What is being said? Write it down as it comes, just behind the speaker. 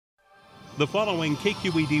The following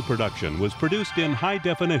KQED production was produced in high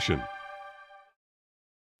definition.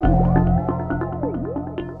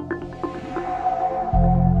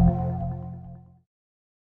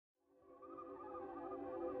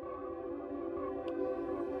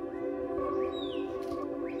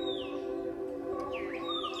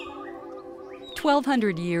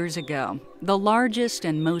 "1,200 years ago, the largest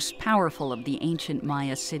and most powerful of the ancient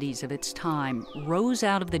Maya cities of its time rose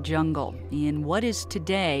out of the jungle in what is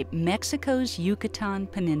today Mexico's Yucatan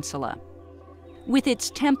Peninsula. With its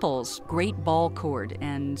temples, great ball court,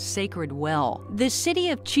 and sacred well, the city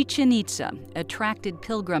of Chichén Itzá attracted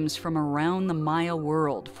pilgrims from around the Maya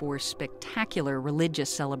world for spectacular religious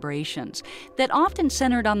celebrations that often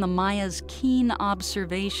centered on the Mayas' keen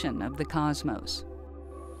observation of the cosmos.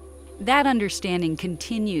 That understanding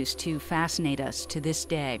continues to fascinate us to this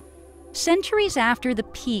day. Centuries after the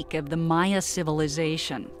peak of the Maya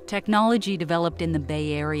civilization, technology developed in the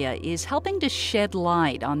Bay Area is helping to shed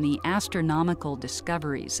light on the astronomical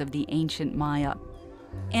discoveries of the ancient Maya.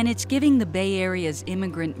 And it's giving the Bay Area's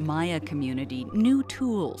immigrant Maya community new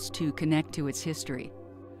tools to connect to its history.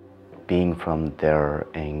 Being from there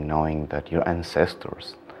and knowing that your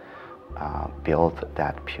ancestors built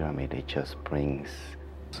that pyramid, it just brings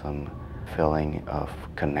some feeling of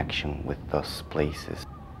connection with those places.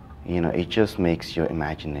 You know, it just makes your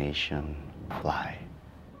imagination fly.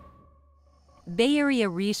 Bay Area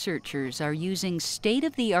researchers are using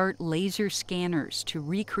state-of-the-art laser scanners to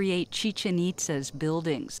recreate Chichén Itzá's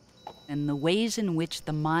buildings and the ways in which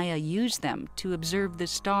the Maya used them to observe the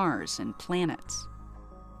stars and planets.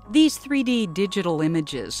 These 3D digital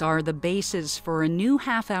images are the basis for a new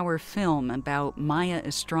half-hour film about Maya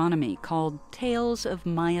astronomy called Tales of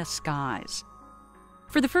Maya Skies.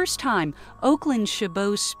 For the first time, Oakland's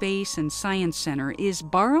Chabot Space and Science Center is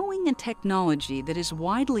borrowing a technology that is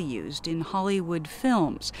widely used in Hollywood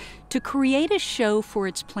films to create a show for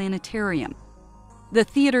its planetarium. The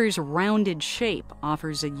theater's rounded shape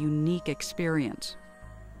offers a unique experience.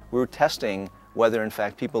 We're testing whether in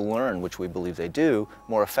fact people learn, which we believe they do,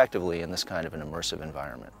 more effectively in this kind of an immersive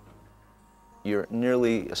environment. You're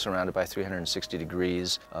nearly surrounded by 360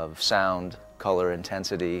 degrees of sound, color,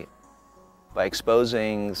 intensity. By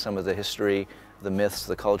exposing some of the history, the myths,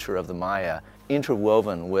 the culture of the Maya,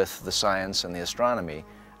 interwoven with the science and the astronomy,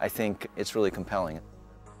 I think it's really compelling.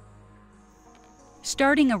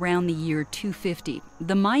 Starting around the year 250,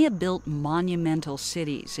 the Maya built monumental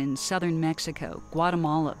cities in southern Mexico,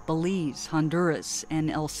 Guatemala, Belize, Honduras,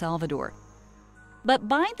 and El Salvador. But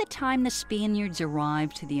by the time the Spaniards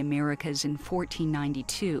arrived to the Americas in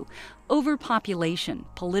 1492, overpopulation,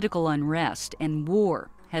 political unrest, and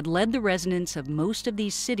war had led the residents of most of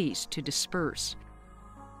these cities to disperse.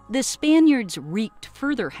 The Spaniards wreaked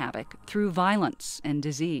further havoc through violence and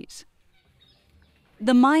disease.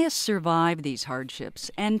 The Maya survived these hardships,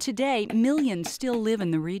 and today millions still live in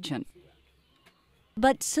the region.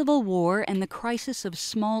 But civil war and the crisis of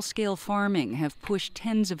small-scale farming have pushed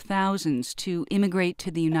tens of thousands to immigrate to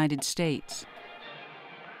the United States.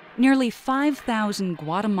 Nearly 5,000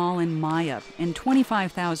 Guatemalan Maya and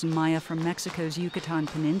 25,000 Maya from Mexico's Yucatan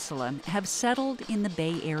Peninsula have settled in the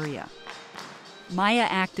Bay Area. Maya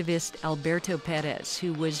activist Alberto Perez,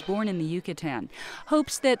 who was born in the Yucatan,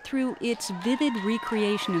 hopes that through its vivid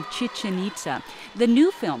recreation of Chichén Itzá, the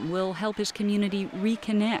new film will help his community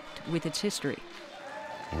reconnect with its history.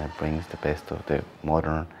 It brings the best of the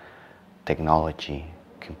modern technology,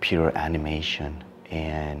 computer animation,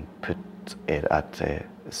 and puts it at the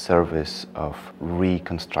service of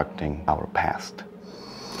reconstructing our past.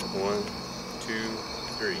 1, 2,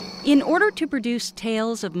 3. In order to produce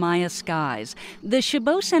Tales of Maya Skies, the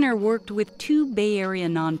Chabot Center worked with two Bay Area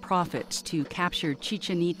nonprofits to capture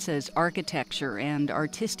Chichén Itzá's architecture and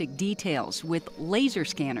artistic details with laser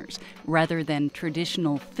scanners rather than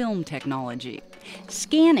traditional film technology.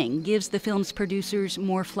 Scanning gives the film's producers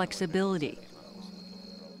more flexibility.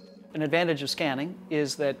 An advantage of scanning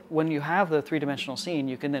is that when you have the three-dimensional scene,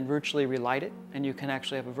 you can then virtually relight it, and you can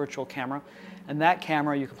actually have a virtual camera. And that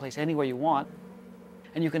camera you can place anywhere you want.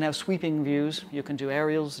 And you can have sweeping views. You can do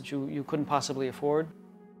aerials that you couldn't possibly afford.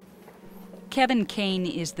 Kevin Kane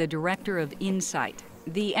is the director of Insight,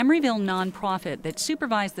 the Emeryville nonprofit that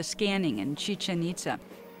supervised the scanning in Chichén Itzá.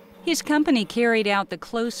 His company carried out the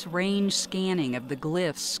close-range scanning of the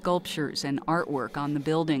glyphs, sculptures, and artwork on the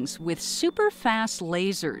buildings with super-fast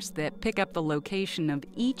lasers that pick up the location of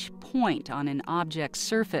each point on an object's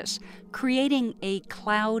surface, creating a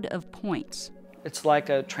cloud of points. It's like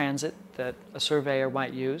a transit that a surveyor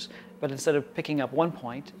might use, but instead of picking up one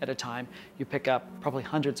point at a time, you pick up probably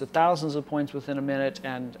hundreds of thousands of points within a minute,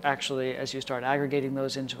 and actually, as you start aggregating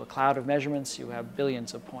those into a cloud of measurements, you have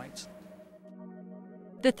billions of points.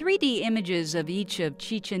 The 3D images of each of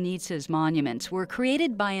Chichén Itzá's monuments were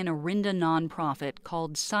created by an Orinda nonprofit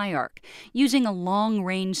called SciArc, using a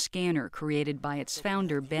long-range scanner created by its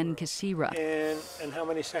founder, Ben Kassira. And how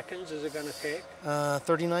many seconds is it going to take?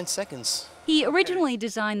 39 seconds. He originally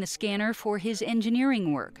designed the scanner for his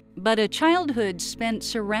engineering work, but a childhood spent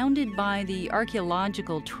surrounded by the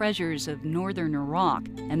archaeological treasures of northern Iraq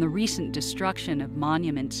and the recent destruction of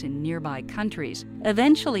monuments in nearby countries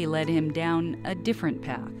eventually led him down a different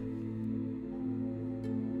path.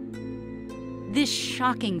 This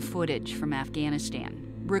shocking footage from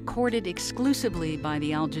Afghanistan, recorded exclusively by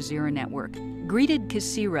the Al Jazeera network, greeted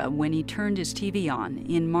Kassira when he turned his TV on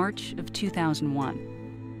in March of 2001.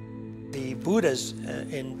 The Buddhas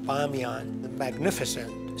in Bamiyan, the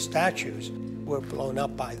magnificent statues, were blown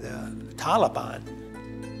up by the Taliban.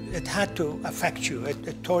 It had to affect you.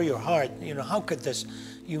 It tore your heart. You know, how could this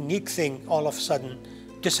unique thing all of a sudden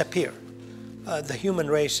disappear? The human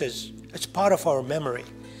race it's part of our memory,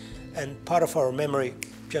 and part of our memory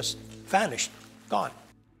just vanished, gone.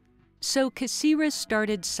 So Kassira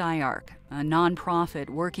started SciArc, a nonprofit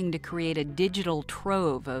working to create a digital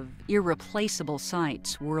trove of irreplaceable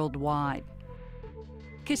sites worldwide.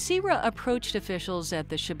 Kassira approached officials at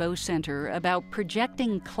the Chabot Center about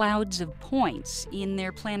projecting clouds of points in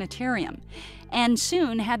their planetarium, and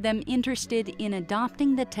soon had them interested in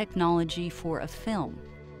adopting the technology for a film.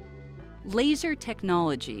 Laser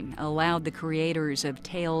technology allowed the creators of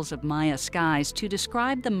Tales of Maya Skies to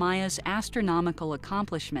describe the Mayas' astronomical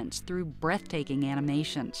accomplishments through breathtaking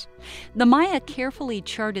animations. The Maya carefully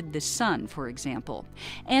charted the sun, for example,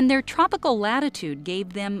 and their tropical latitude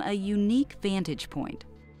gave them a unique vantage point.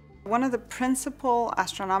 One of the principal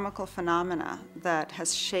astronomical phenomena that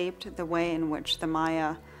has shaped the way in which the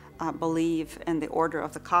Maya believe in the order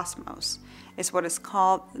of the cosmos is what is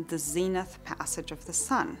called the zenith passage of the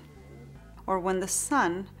sun, or when the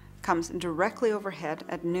sun comes directly overhead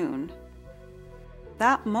at noon.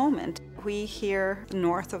 That moment we here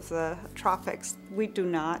north of the tropics we do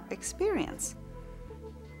not experience.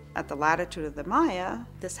 At the latitude of the Maya,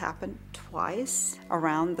 this happened twice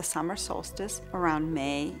around the summer solstice, around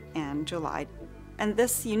May and July. And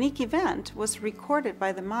this unique event was recorded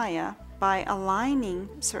by the Maya by aligning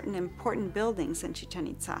certain important buildings in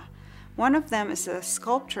Chichén Itzá. One of them is a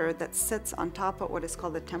sculpture that sits on top of what is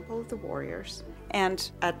called the Temple of the Warriors.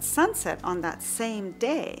 And at sunset on that same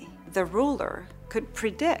day, the ruler could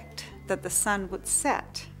predict that the sun would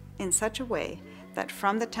set in such a way that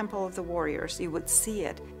from the Temple of the Warriors, you would see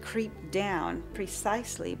it creep down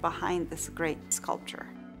precisely behind this great sculpture.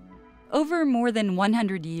 Over more than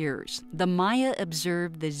 100 years, the Maya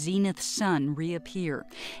observed the zenith sun reappear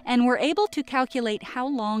and were able to calculate how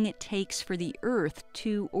long it takes for the Earth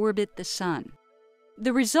to orbit the sun.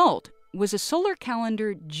 The result was a solar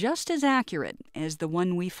calendar just as accurate as the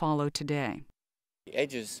one we follow today. The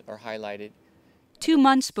edges are highlighted. 2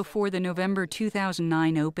 months before the November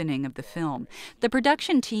 2009 opening of the film, the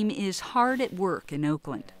production team is hard at work in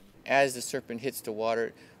Oakland. As the serpent hits the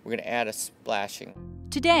water, we're going to add a splashing.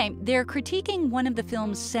 Today, they're critiquing one of the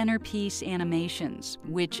film's centerpiece animations,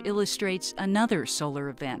 which illustrates another solar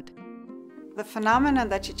event. The phenomenon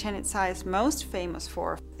that Chichén Itzá is most famous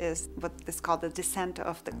for is what is called the descent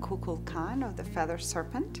of the Kukulkan, or the feather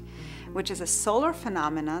serpent, which is a solar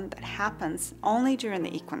phenomenon that happens only during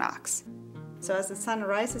the equinox. So as the sun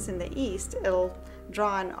rises in the east, it'll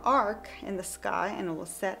draw an arc in the sky and it will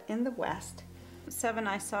set in the west. 7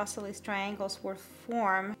 isosceles triangles will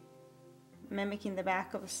form, mimicking the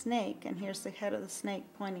back of a snake, and here's the head of the snake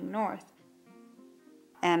pointing north.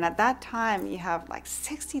 And at that time, you have like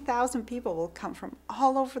 60,000 people will come from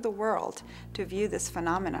all over the world to view this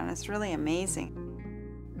phenomenon. It's really amazing.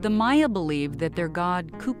 The Maya believed that their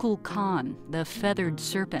god Kukulkan, the feathered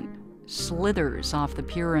serpent, slithers off the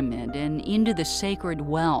pyramid and into the sacred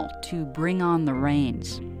well to bring on the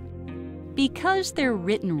rains. Because their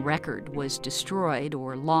written record was destroyed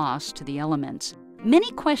or lost to the elements, many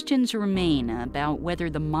questions remain about whether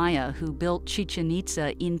the Maya who built Chichén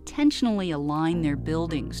Itzá intentionally aligned their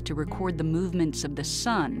buildings to record the movements of the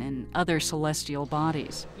sun and other celestial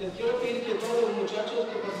bodies.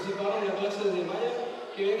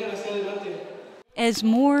 As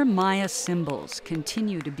more Maya symbols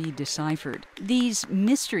continue to be deciphered, these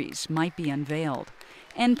mysteries might be unveiled.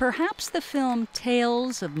 And perhaps the film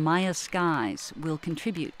Tales of Maya Skies will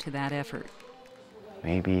contribute to that effort.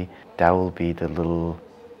 Maybe that will be the little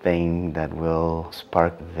thing that will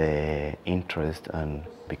spark the interest in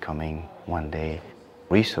becoming one day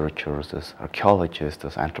researchers, as archaeologists,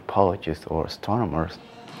 as anthropologists, or astronomers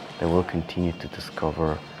that will continue to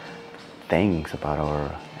discover things about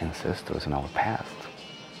our ancestors and our past.